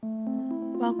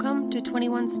Welcome to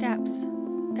 21 Steps,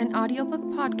 an audiobook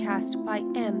podcast by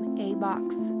M.A.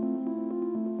 Box.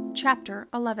 Chapter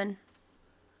 11.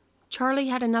 Charlie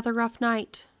had another rough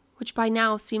night, which by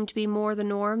now seemed to be more the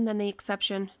norm than the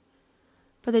exception.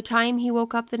 By the time he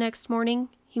woke up the next morning,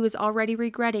 he was already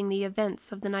regretting the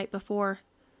events of the night before.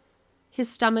 His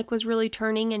stomach was really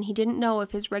turning, and he didn't know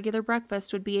if his regular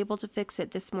breakfast would be able to fix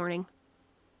it this morning.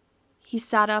 He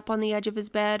sat up on the edge of his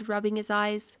bed, rubbing his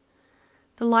eyes.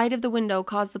 The light of the window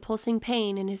caused the pulsing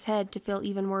pain in his head to feel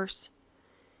even worse.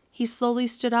 He slowly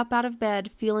stood up out of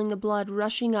bed, feeling the blood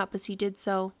rushing up as he did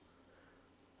so.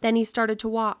 Then he started to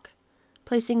walk,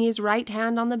 placing his right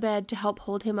hand on the bed to help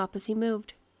hold him up as he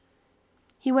moved.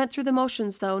 He went through the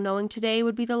motions, though, knowing today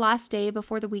would be the last day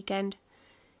before the weekend.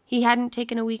 He hadn't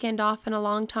taken a weekend off in a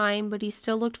long time, but he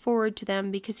still looked forward to them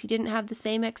because he didn't have the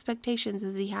same expectations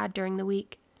as he had during the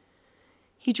week.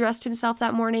 He dressed himself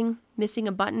that morning, missing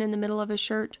a button in the middle of his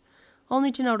shirt,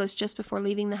 only to notice just before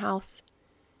leaving the house.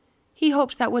 He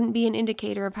hoped that wouldn't be an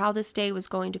indicator of how this day was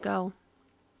going to go.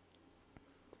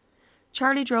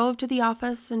 Charlie drove to the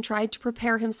office and tried to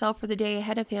prepare himself for the day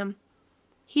ahead of him.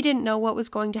 He didn't know what was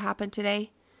going to happen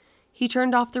today. He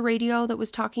turned off the radio that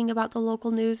was talking about the local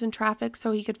news and traffic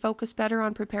so he could focus better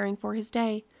on preparing for his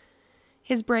day.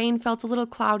 His brain felt a little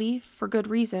cloudy, for good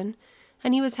reason,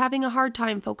 and he was having a hard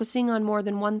time focusing on more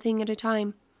than one thing at a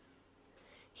time.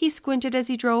 He squinted as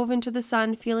he drove into the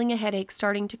sun, feeling a headache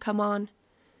starting to come on.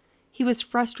 He was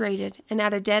frustrated and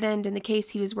at a dead end in the case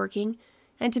he was working,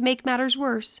 and to make matters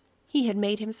worse, he had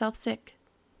made himself sick.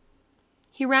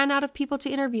 He ran out of people to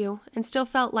interview and still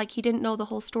felt like he didn't know the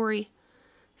whole story.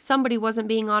 Somebody wasn't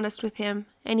being honest with him,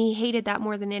 and he hated that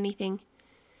more than anything.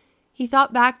 He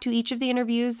thought back to each of the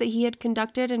interviews that he had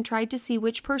conducted and tried to see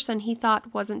which person he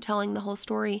thought wasn't telling the whole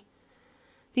story.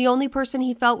 The only person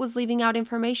he felt was leaving out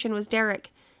information was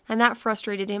Derek, and that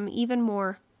frustrated him even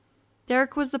more.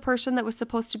 Derek was the person that was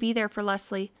supposed to be there for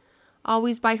Leslie,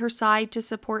 always by her side to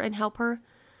support and help her,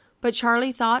 but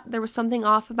Charlie thought there was something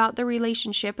off about their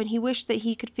relationship, and he wished that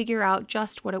he could figure out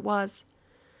just what it was.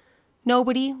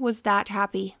 Nobody was that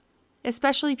happy,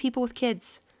 especially people with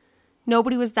kids.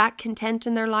 Nobody was that content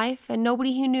in their life, and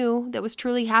nobody who knew that was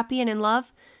truly happy and in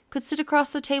love could sit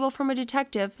across the table from a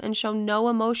detective and show no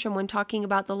emotion when talking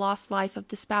about the lost life of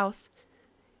the spouse.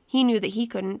 He knew that he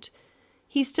couldn't.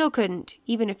 He still couldn't,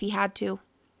 even if he had to.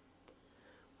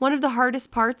 One of the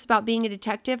hardest parts about being a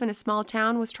detective in a small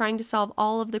town was trying to solve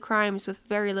all of the crimes with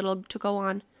very little to go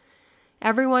on.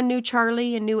 Everyone knew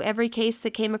Charlie and knew every case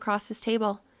that came across his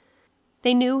table.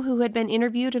 They knew who had been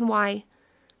interviewed and why.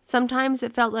 Sometimes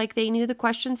it felt like they knew the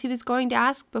questions he was going to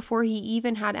ask before he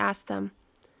even had asked them.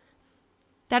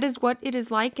 That is what it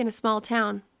is like in a small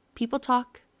town. People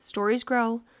talk, stories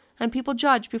grow, and people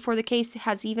judge before the case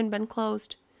has even been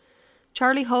closed.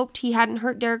 Charlie hoped he hadn't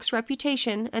hurt Derek's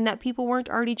reputation and that people weren't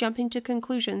already jumping to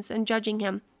conclusions and judging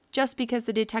him just because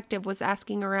the detective was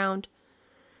asking around.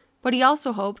 But he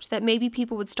also hoped that maybe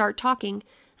people would start talking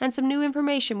and some new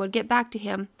information would get back to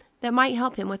him that might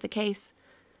help him with the case.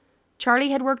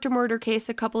 Charlie had worked a murder case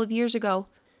a couple of years ago,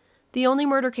 the only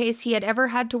murder case he had ever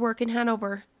had to work in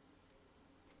Hanover.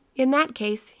 In that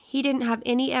case, he didn't have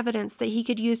any evidence that he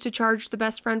could use to charge the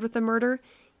best friend with the murder,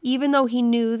 even though he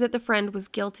knew that the friend was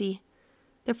guilty.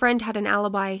 The friend had an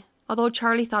alibi, although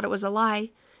Charlie thought it was a lie,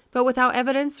 but without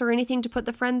evidence or anything to put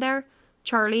the friend there,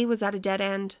 Charlie was at a dead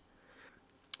end.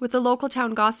 With the local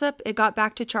town gossip, it got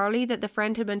back to Charlie that the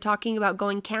friend had been talking about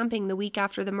going camping the week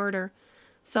after the murder.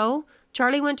 So,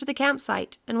 Charlie went to the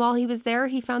campsite, and while he was there,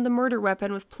 he found the murder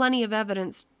weapon with plenty of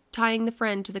evidence tying the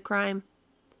friend to the crime.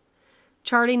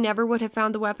 Charlie never would have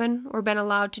found the weapon or been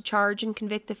allowed to charge and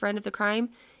convict the friend of the crime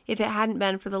if it hadn't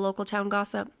been for the local town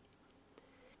gossip.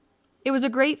 It was a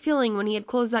great feeling when he had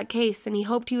closed that case, and he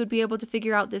hoped he would be able to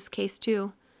figure out this case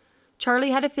too.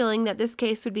 Charlie had a feeling that this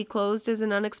case would be closed as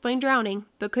an unexplained drowning,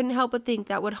 but couldn't help but think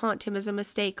that would haunt him as a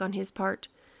mistake on his part.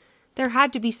 There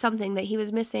had to be something that he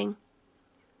was missing.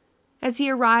 As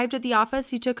he arrived at the office,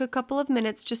 he took a couple of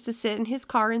minutes just to sit in his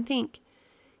car and think.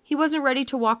 He wasn't ready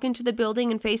to walk into the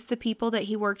building and face the people that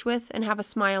he worked with and have a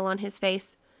smile on his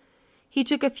face. He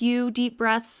took a few deep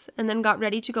breaths and then got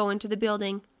ready to go into the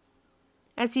building.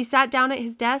 As he sat down at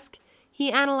his desk,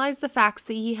 he analyzed the facts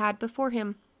that he had before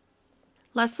him.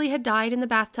 Leslie had died in the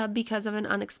bathtub because of an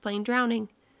unexplained drowning.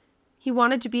 He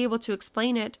wanted to be able to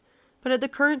explain it, but at the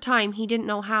current time he didn't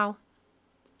know how.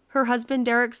 Her husband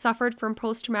Derek suffered from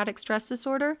post-traumatic stress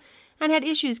disorder and had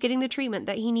issues getting the treatment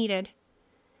that he needed.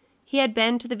 He had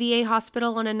been to the VA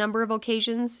hospital on a number of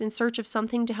occasions in search of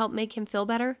something to help make him feel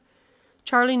better.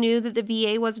 Charlie knew that the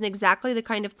VA wasn't exactly the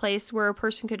kind of place where a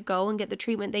person could go and get the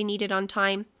treatment they needed on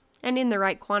time and in the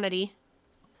right quantity.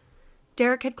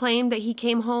 Derek had claimed that he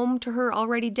came home to her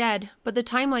already dead, but the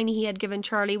timeline he had given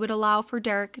Charlie would allow for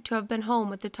Derek to have been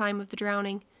home at the time of the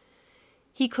drowning.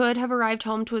 He could have arrived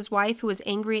home to his wife, who was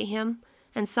angry at him,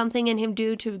 and something in him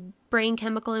due to brain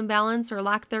chemical imbalance or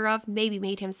lack thereof maybe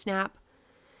made him snap.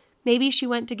 Maybe she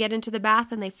went to get into the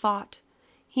bath and they fought.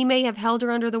 He may have held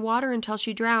her under the water until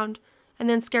she drowned, and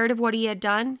then scared of what he had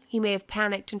done, he may have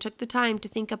panicked and took the time to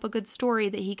think up a good story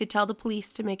that he could tell the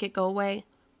police to make it go away.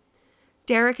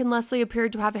 Derek and Leslie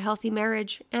appeared to have a healthy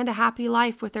marriage and a happy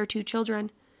life with their 2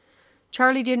 children.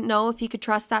 Charlie didn't know if he could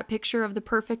trust that picture of the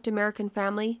perfect American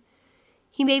family.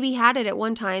 He maybe had it at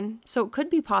one time, so it could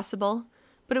be possible,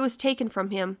 but it was taken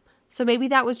from him, so maybe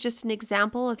that was just an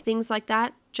example of things like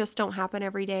that just don't happen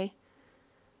every day.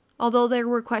 Although there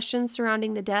were questions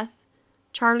surrounding the death,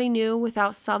 Charlie knew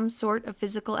without some sort of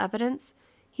physical evidence,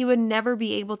 he would never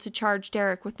be able to charge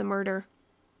Derek with the murder.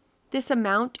 This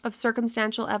amount of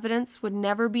circumstantial evidence would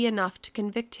never be enough to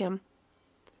convict him.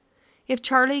 If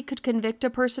Charlie could convict a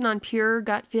person on pure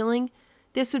gut feeling,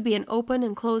 this would be an open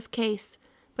and closed case,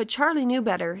 but Charlie knew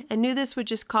better and knew this would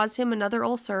just cause him another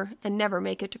ulcer and never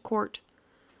make it to court.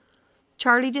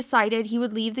 Charlie decided he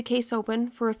would leave the case open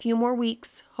for a few more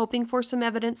weeks, hoping for some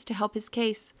evidence to help his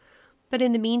case, but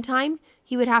in the meantime,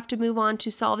 he would have to move on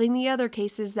to solving the other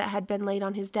cases that had been laid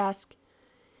on his desk.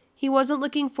 He wasn't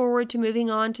looking forward to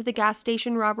moving on to the gas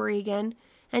station robbery again,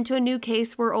 and to a new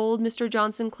case where old Mr.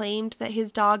 Johnson claimed that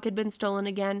his dog had been stolen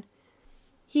again.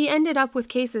 He ended up with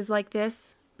cases like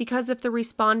this because if the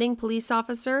responding police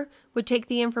officer would take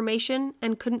the information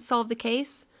and couldn't solve the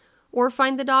case, or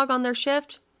find the dog on their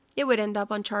shift, it would end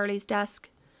up on Charlie's desk.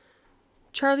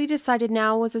 Charlie decided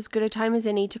now was as good a time as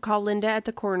any to call Linda at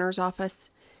the coroner's office.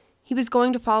 He was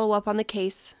going to follow up on the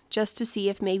case, just to see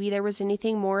if maybe there was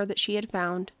anything more that she had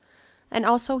found. And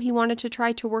also he wanted to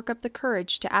try to work up the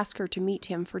courage to ask her to meet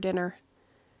him for dinner.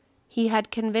 He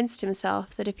had convinced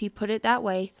himself that if he put it that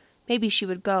way, maybe she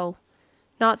would go,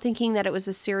 not thinking that it was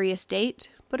a serious date,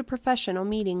 but a professional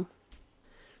meeting.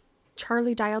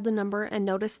 Charlie dialed the number and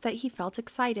noticed that he felt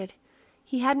excited.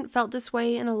 He hadn't felt this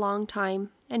way in a long time,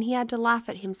 and he had to laugh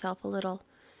at himself a little.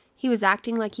 He was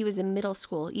acting like he was in middle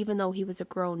school, even though he was a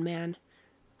grown man.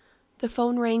 The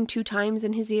phone rang 2 times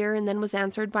in his ear and then was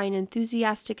answered by an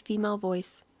enthusiastic female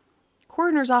voice.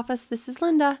 "Coroner's office, this is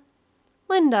Linda."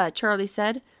 "Linda," Charlie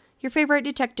said, "your favorite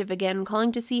detective again,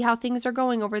 calling to see how things are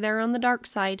going over there on the dark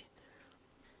side."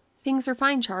 "Things are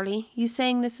fine, Charlie. You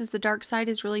saying this is the dark side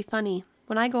is really funny.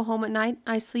 When I go home at night,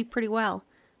 I sleep pretty well.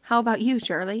 How about you,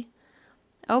 Charlie?"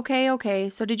 Okay,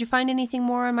 so did you find anything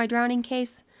more on my drowning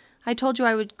case? I told you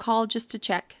I would call just to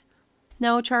check."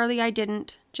 "No, Charlie, I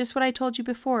didn't. Just what I told you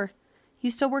before. You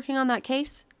still working on that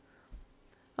case?"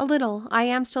 "A little. I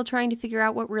am still trying to figure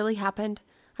out what really happened.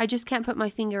 I just can't put my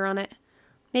finger on it.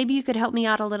 Maybe you could help me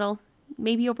out a little.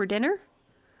 Maybe over dinner?"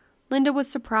 Linda was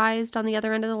surprised on the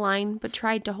other end of the line, but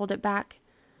tried to hold it back.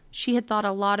 She had thought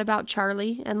a lot about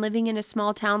Charlie, and living in a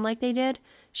small town like they did,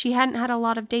 she hadn't had a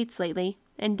lot of dates lately,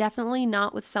 and definitely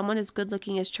not with someone as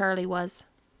good-looking as Charlie was.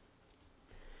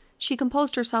 She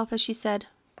composed herself as she said,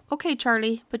 "Okay,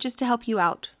 Charlie, but just to help you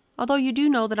out. Although you do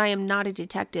know that I am not a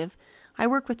detective. I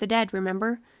work with the dead,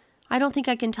 remember? I don't think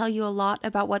I can tell you a lot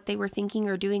about what they were thinking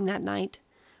or doing that night.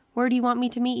 Where do you want me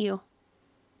to meet you?"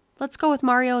 "Let's go with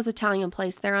Mario's Italian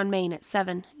place there on Main at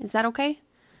 7. Is that okay?"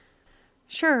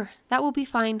 "Sure, that will be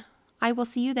fine. I will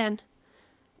see you then."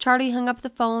 Charlie hung up the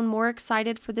phone more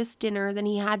excited for this dinner than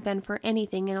he had been for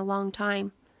anything in a long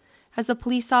time. As a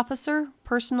police officer,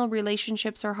 personal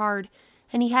relationships are hard,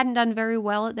 and he hadn't done very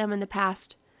well at them in the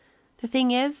past. The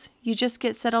thing is, you just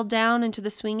get settled down into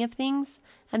the swing of things,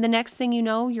 and the next thing you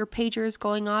know, your pager is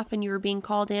going off and you are being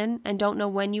called in and don't know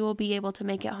when you will be able to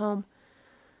make it home.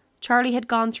 Charlie had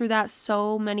gone through that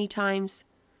so many times.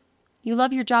 "You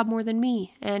love your job more than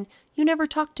me, and you never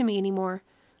talk to me anymore.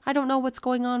 I don't know what's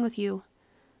going on with you."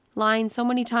 Lying so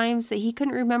many times that he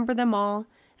couldn't remember them all,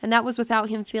 and that was without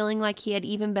him feeling like he had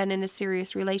even been in a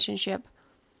serious relationship.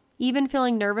 Even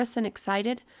feeling nervous and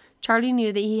excited, Charlie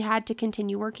knew that he had to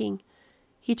continue working.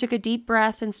 He took a deep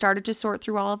breath and started to sort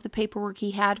through all of the paperwork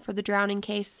he had for the drowning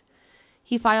case.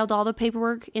 He filed all the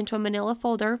paperwork into a manila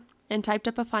folder and typed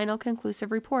up a final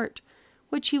conclusive report,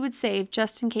 which he would save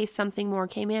just in case something more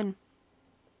came in.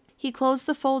 He closed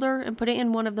the folder and put it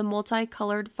in one of the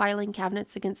multicolored filing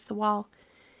cabinets against the wall.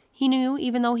 He knew,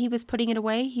 even though he was putting it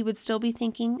away, he would still be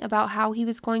thinking about how he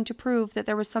was going to prove that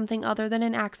there was something other than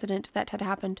an accident that had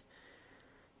happened.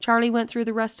 Charlie went through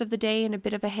the rest of the day in a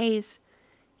bit of a haze.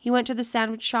 He went to the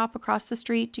sandwich shop across the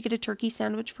street to get a turkey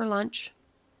sandwich for lunch.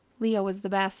 Leo was the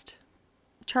best.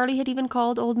 Charlie had even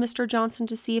called old Mr. Johnson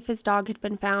to see if his dog had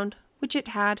been found, which it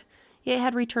had. It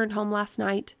had returned home last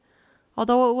night.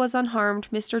 Although it was unharmed,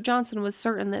 Mr. Johnson was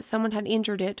certain that someone had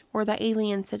injured it or that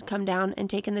aliens had come down and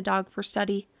taken the dog for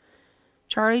study.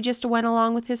 Charlie just went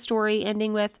along with his story,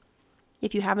 ending with,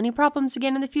 "If you have any problems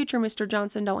again in the future, Mr.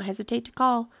 Johnson, don't hesitate to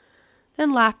call,"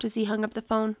 then laughed as he hung up the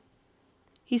phone.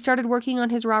 He started working on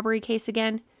his robbery case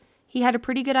again. He had a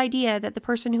pretty good idea that the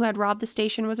person who had robbed the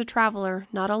station was a traveler,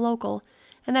 not a local,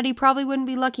 and that he probably wouldn't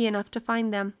be lucky enough to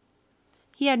find them.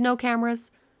 He had no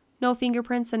cameras, no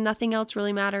fingerprints, and nothing else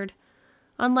really mattered.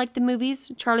 Unlike the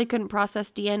movies, Charlie couldn't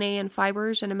process DNA and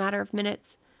fibers in a matter of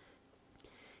minutes.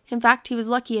 In fact, he was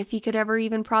lucky if he could ever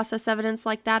even process evidence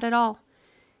like that at all.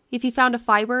 If he found a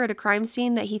fiber at a crime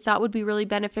scene that he thought would be really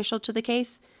beneficial to the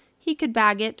case, he could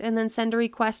bag it and then send a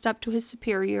request up to his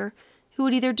superior, who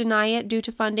would either deny it due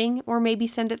to funding or maybe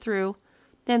send it through.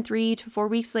 Then 3 to 4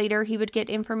 weeks later, he would get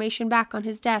information back on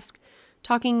his desk,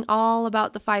 talking all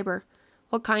about the fiber,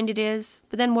 what kind it is,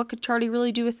 but then what could Charlie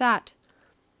really do with that?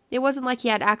 It wasn't like he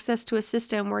had access to a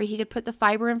system where he could put the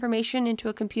fiber information into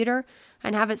a computer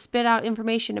and have it spit out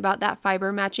information about that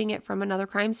fiber matching it from another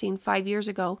crime scene 5 years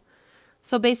ago.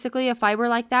 So basically, a fiber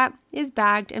like that is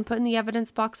bagged and put in the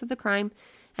evidence box of the crime,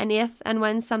 and if and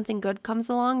when something good comes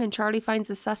along and Charlie finds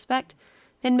a suspect,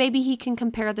 then maybe he can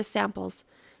compare the samples,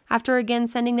 after again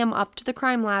sending them up to the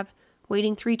crime lab,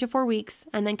 waiting 3 to 4 weeks,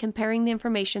 and then comparing the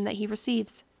information that he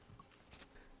receives.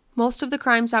 Most of the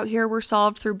crimes out here were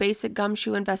solved through basic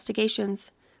gumshoe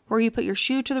investigations, where you put your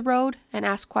shoe to the road and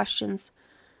ask questions.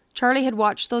 Charlie had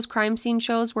watched those crime scene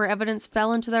shows where evidence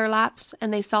fell into their laps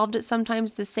and they solved it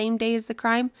sometimes the same day as the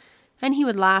crime, and he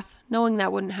would laugh, knowing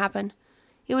that wouldn't happen.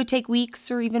 It would take weeks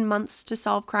or even months to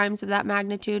solve crimes of that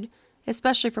magnitude,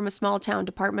 especially from a small town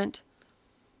department.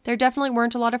 There definitely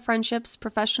weren't a lot of friendships,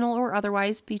 professional or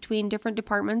otherwise, between different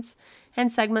departments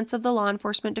and segments of the law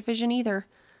enforcement division either.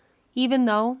 Even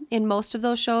though, in most of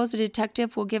those shows, a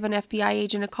detective will give an FBI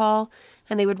agent a call,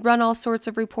 and they would run all sorts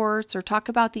of reports or talk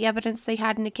about the evidence they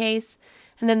had in a case,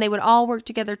 and then they would all work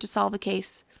together to solve a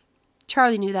case.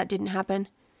 Charlie knew that didn't happen.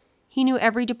 He knew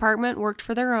every department worked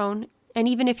for their own, and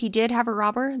even if he did have a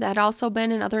robber that had also been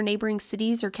in other neighboring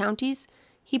cities or counties,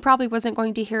 he probably wasn't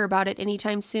going to hear about it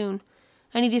anytime soon,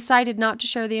 and he decided not to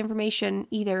share the information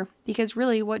either, because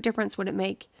really, what difference would it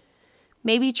make?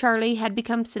 Maybe Charlie had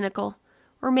become cynical,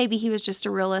 or maybe he was just a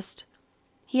realist.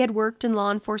 He had worked in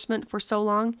law enforcement for so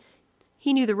long,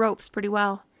 he knew the ropes pretty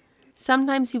well.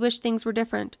 Sometimes he wished things were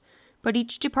different, but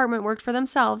each department worked for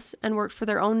themselves and worked for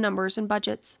their own numbers and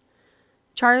budgets.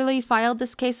 Charlie filed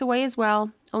this case away as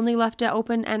well, only left it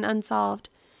open and unsolved.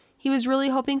 He was really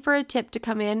hoping for a tip to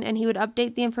come in and he would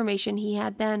update the information he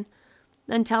had then.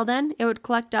 Until then, it would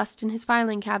collect dust in his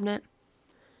filing cabinet.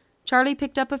 Charlie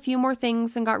picked up a few more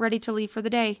things and got ready to leave for the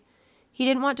day. He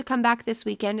didn't want to come back this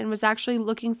weekend and was actually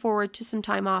looking forward to some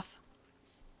time off.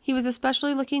 He was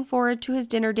especially looking forward to his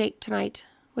dinner date tonight.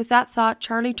 With that thought,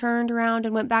 Charlie turned around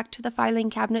and went back to the filing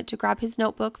cabinet to grab his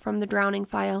notebook from the drowning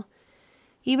file.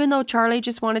 Even though Charlie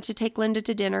just wanted to take Linda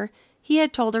to dinner, he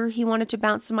had told her he wanted to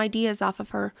bounce some ideas off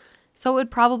of her, so it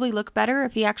would probably look better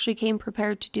if he actually came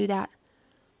prepared to do that.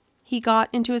 He got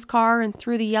into his car and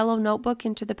threw the yellow notebook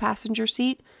into the passenger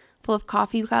seat, full of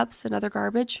coffee cups and other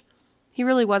garbage. He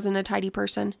really wasn't a tidy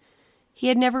person. He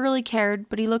had never really cared,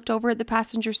 but he looked over at the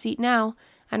passenger seat now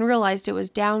and realized it was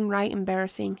downright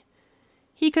embarrassing.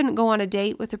 He couldn't go on a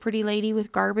date with a pretty lady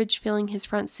with garbage filling his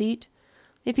front seat.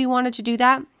 If he wanted to do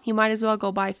that, he might as well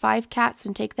go buy 5 cats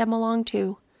and take them along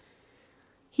too.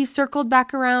 He circled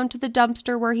back around to the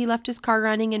dumpster where he left his car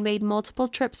running and made multiple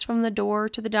trips from the door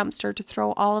to the dumpster to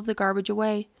throw all of the garbage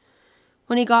away.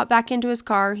 When he got back into his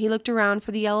car, he looked around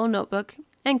for the yellow notebook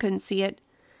and couldn't see it.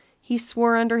 He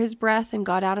swore under his breath and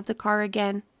got out of the car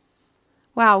again.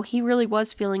 Wow, he really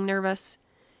was feeling nervous.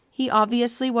 He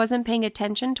obviously wasn't paying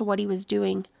attention to what he was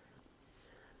doing.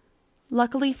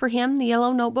 Luckily for him, the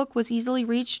yellow notebook was easily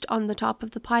reached on the top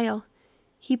of the pile.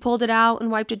 He pulled it out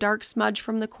and wiped a dark smudge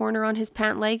from the corner on his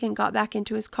pant leg and got back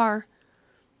into his car.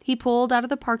 He pulled out of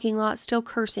the parking lot, still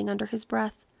cursing under his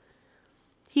breath.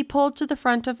 He pulled to the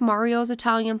front of Mario's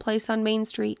Italian place on Main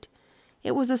Street.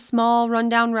 It was a small,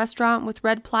 rundown restaurant with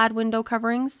red plaid window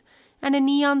coverings and a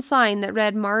neon sign that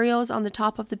read Mario's on the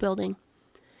top of the building.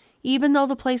 Even though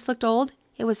the place looked old,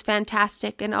 it was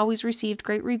fantastic and always received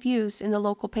great reviews in the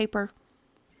local paper.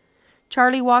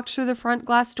 Charlie walked through the front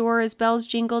glass door as bells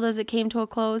jingled as it came to a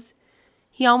close.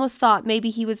 He almost thought maybe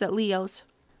he was at Leo's.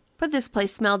 But this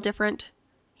place smelled different.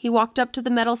 He walked up to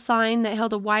the metal sign that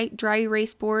held a white, dry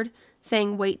erase board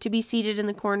saying "Wait to be seated" in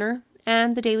the corner,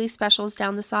 and the daily specials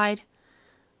down the side.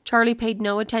 Charlie paid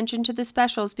no attention to the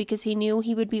specials because he knew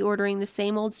he would be ordering the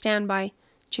same old standby,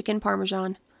 chicken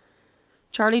parmesan.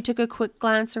 Charlie took a quick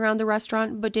glance around the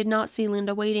restaurant but did not see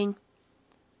Linda waiting.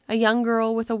 A young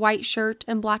girl with a white shirt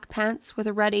and black pants with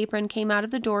a red apron came out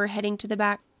of the door heading to the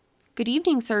back. "Good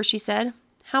evening, sir," she said.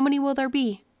 "How many will there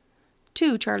be?"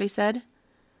 "2, Charlie said.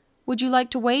 "Would you like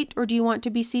to wait, or do you want to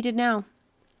be seated now?"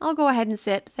 "I'll go ahead and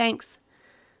sit, thanks."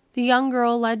 The young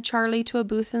girl led Charlie to a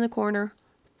booth in the corner.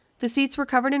 The seats were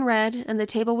covered in red, and the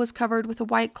table was covered with a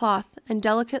white cloth and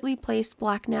delicately placed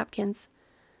black napkins.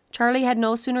 Charlie had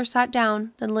no sooner sat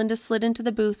down than Linda slid into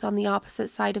the booth on the opposite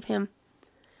side of him.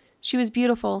 She was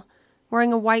beautiful,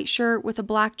 wearing a white shirt with a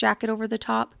black jacket over the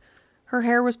top. Her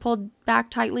hair was pulled back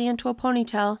tightly into a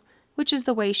ponytail, which is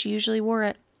the way she usually wore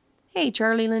it. "Hey,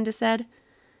 Charlie," Linda said.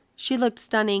 She looked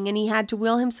stunning, and he had to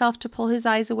will himself to pull his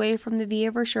eyes away from the V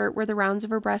of her shirt where the rounds of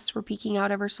her breasts were peeking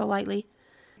out ever so lightly.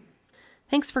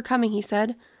 "Thanks for coming," he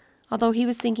said, although he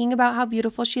was thinking about how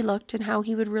beautiful she looked and how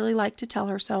he would really like to tell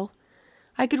her so.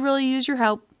 "I could really use your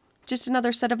help. Just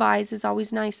another set of eyes is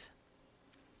always nice."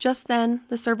 Just then,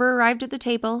 the server arrived at the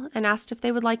table and asked if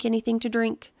they would like anything to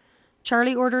drink.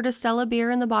 Charlie ordered a Stella beer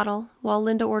in the bottle, while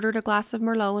Linda ordered a glass of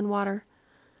Merlot and water.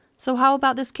 "So how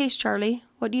about this case, Charlie?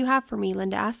 What do you have for me?"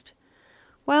 Linda asked.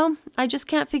 "Well, I just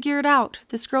can't figure it out.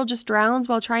 This girl just drowns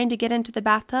while trying to get into the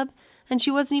bathtub, and she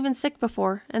wasn't even sick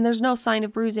before, and there's no sign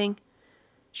of bruising.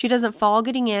 She doesn't fall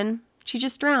getting in. She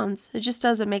just drowns. It just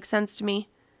doesn't make sense to me."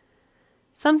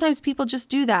 "Sometimes people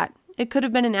just do that. It could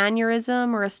have been an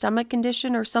aneurysm or a stomach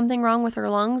condition or something wrong with her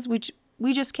lungs which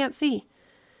we just can't see."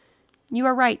 "You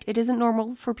are right. It isn't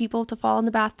normal for people to fall in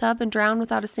the bathtub and drown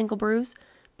without a single bruise,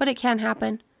 but it can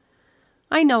happen."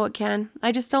 "I know it can.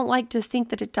 I just don't like to think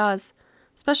that it does,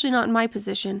 especially not in my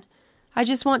position. I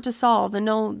just want to solve and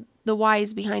know the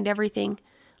whys behind everything.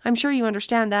 I'm sure you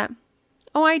understand that."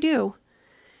 "Oh, I do."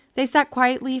 They sat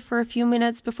quietly for a few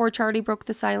minutes before Charlie broke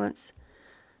the silence.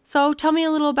 "So, tell me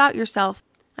a little about yourself.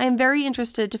 I am very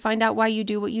interested to find out why you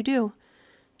do what you do."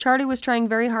 Charlie was trying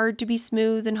very hard to be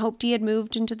smooth and hoped he had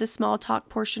moved into the small talk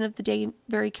portion of the day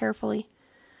very carefully.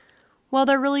 "Well,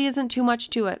 there really isn't too much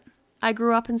to it. I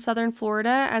grew up in southern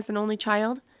Florida as an only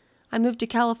child. I moved to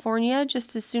California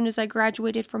just as soon as I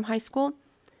graduated from high school.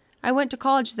 I went to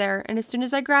college there, and as soon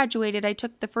as I graduated, I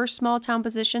took the first small-town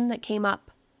position that came up.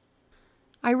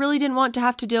 I really didn't want to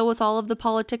have to deal with all of the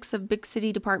politics of big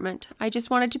city department. I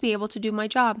just wanted to be able to do my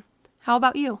job. How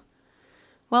about you?"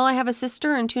 "Well, I have a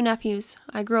sister and 2 nephews.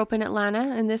 I grew up in Atlanta,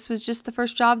 and this was just the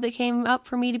first job that came up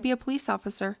for me to be a police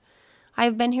officer. I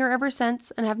have been here ever since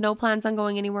and have no plans on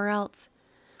going anywhere else.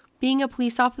 Being a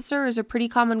police officer is a pretty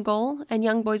common goal, and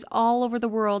young boys all over the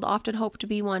world often hope to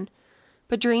be one.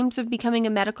 But dreams of becoming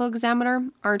a medical examiner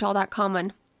aren't all that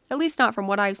common, at least not from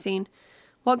what I've seen.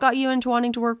 What got you into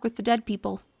wanting to work with the dead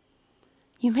people?"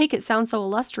 "You make it sound so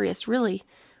illustrious, really.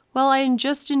 Well, I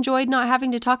just enjoyed not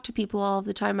having to talk to people all of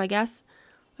the time, I guess.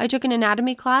 I took an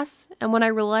anatomy class, and when I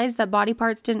realized that body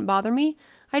parts didn't bother me,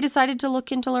 I decided to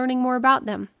look into learning more about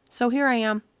them. So here I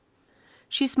am."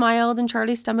 She smiled, and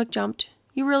Charlie's stomach jumped.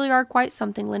 "You really are quite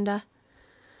something, Linda."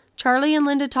 Charlie and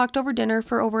Linda talked over dinner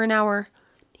for over an hour.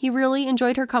 He really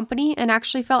enjoyed her company and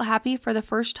actually felt happy for the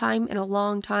first time in a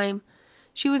long time.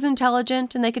 She was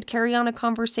intelligent, and they could carry on a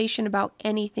conversation about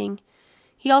anything.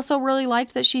 He also really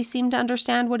liked that she seemed to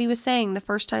understand what he was saying the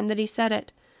first time that he said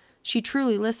it. She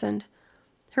truly listened.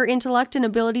 Her intellect and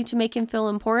ability to make him feel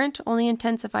important only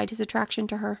intensified his attraction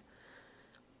to her.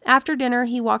 After dinner,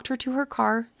 he walked her to her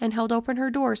car and held open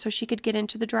her door so she could get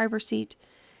into the driver's seat.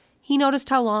 He noticed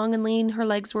how long and lean her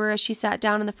legs were as she sat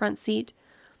down in the front seat.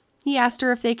 He asked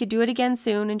her if they could do it again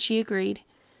soon, and she agreed.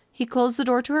 He closed the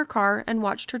door to her car and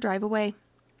watched her drive away.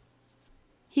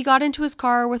 He got into his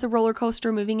car with a roller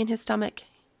coaster moving in his stomach.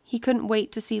 He couldn't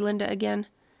wait to see Linda again.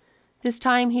 This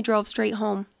time he drove straight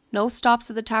home. No stops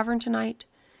at the tavern tonight.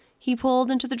 He pulled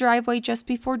into the driveway just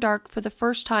before dark for the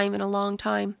first time in a long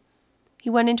time. He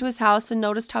went into his house and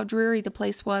noticed how dreary the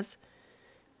place was.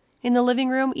 In the living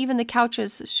room, even the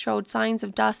couches showed signs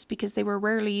of dust because they were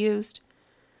rarely used.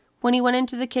 When he went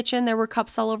into the kitchen, there were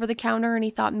cups all over the counter, and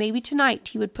he thought maybe tonight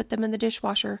he would put them in the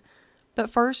dishwasher. But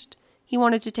first, he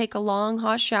wanted to take a long,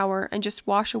 hot shower and just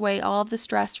wash away all of the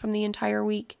stress from the entire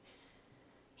week.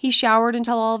 He showered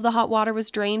until all of the hot water was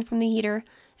drained from the heater,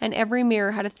 and every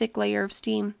mirror had a thick layer of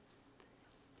steam.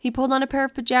 He pulled on a pair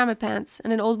of pajama pants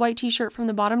and an old white t-shirt from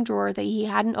the bottom drawer that he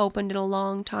hadn't opened in a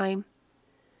long time.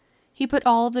 He put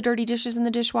all of the dirty dishes in the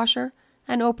dishwasher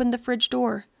and opened the fridge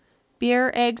door.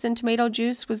 Beer, eggs, and tomato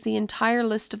juice was the entire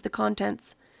list of the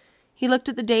contents. He looked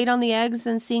at the date on the eggs,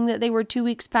 and seeing that they were 2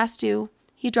 weeks past due,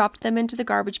 he dropped them into the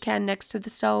garbage can next to the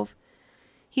stove.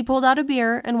 He pulled out a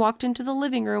beer and walked into the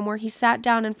living room where he sat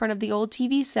down in front of the old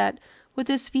TV set with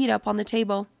his feet up on the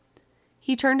table.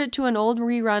 He turned it to an old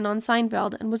rerun on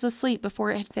Seinfeld and was asleep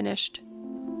before it had finished.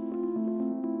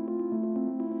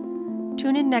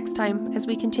 Tune in next time as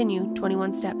we continue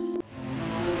 21 Steps.